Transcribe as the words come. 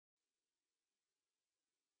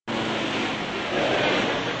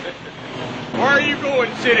you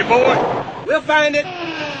going, city boy? We'll find it.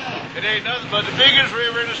 It ain't nothing but the biggest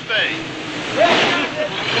river in the state.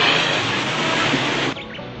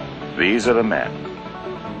 These are the men.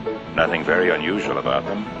 Nothing very unusual about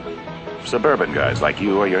them. Suburban guys like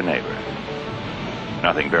you or your neighbor.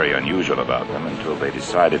 Nothing very unusual about them until they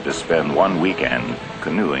decided to spend one weekend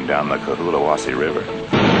canoeing down the Cohulawasi River.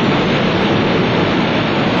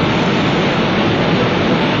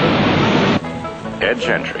 Ed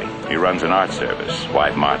Gentry, he runs an art service.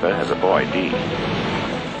 Wife Martha has a boy, Dean.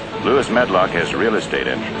 Lewis Medlock has real estate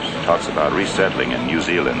interests, talks about resettling in New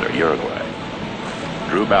Zealand or Uruguay.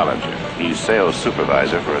 Drew Ballinger, he's sales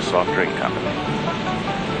supervisor for a soft drink company.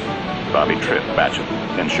 Bobby Tripp, bachelor,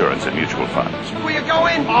 insurance and mutual funds. Where you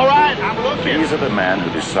going? All right, I'm looking. These are the men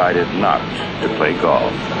who decided not to play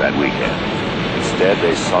golf that weekend. Instead,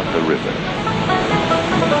 they sought the river.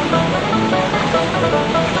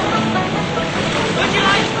 Put your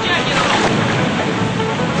life jacket on!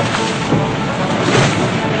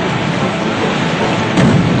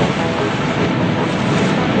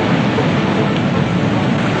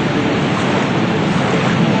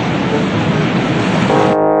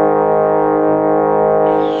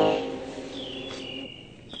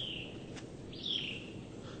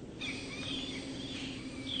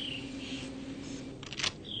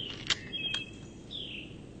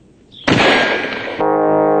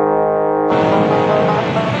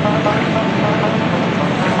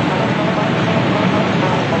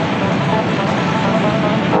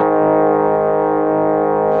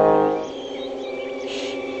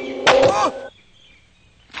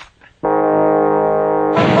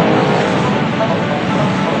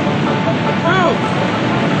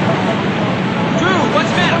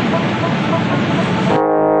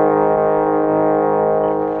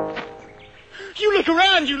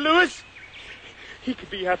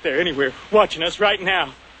 Out there anywhere watching us right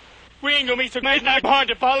now. We ain't gonna be so hard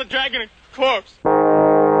to follow dragging a corpse. Lewis,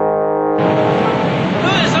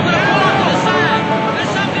 I'm gonna pull off to the side. There's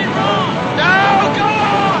something wrong. No, go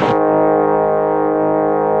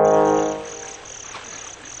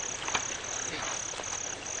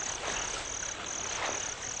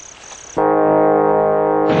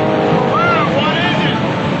What is it?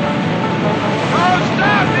 Oh,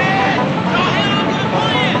 stop it! Go ahead, I'm gonna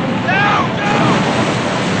pull in. No, no!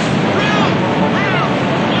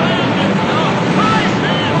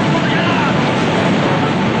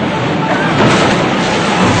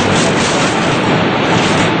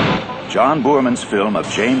 John Boorman's film of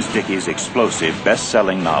James Dickey's explosive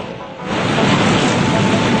best-selling novel.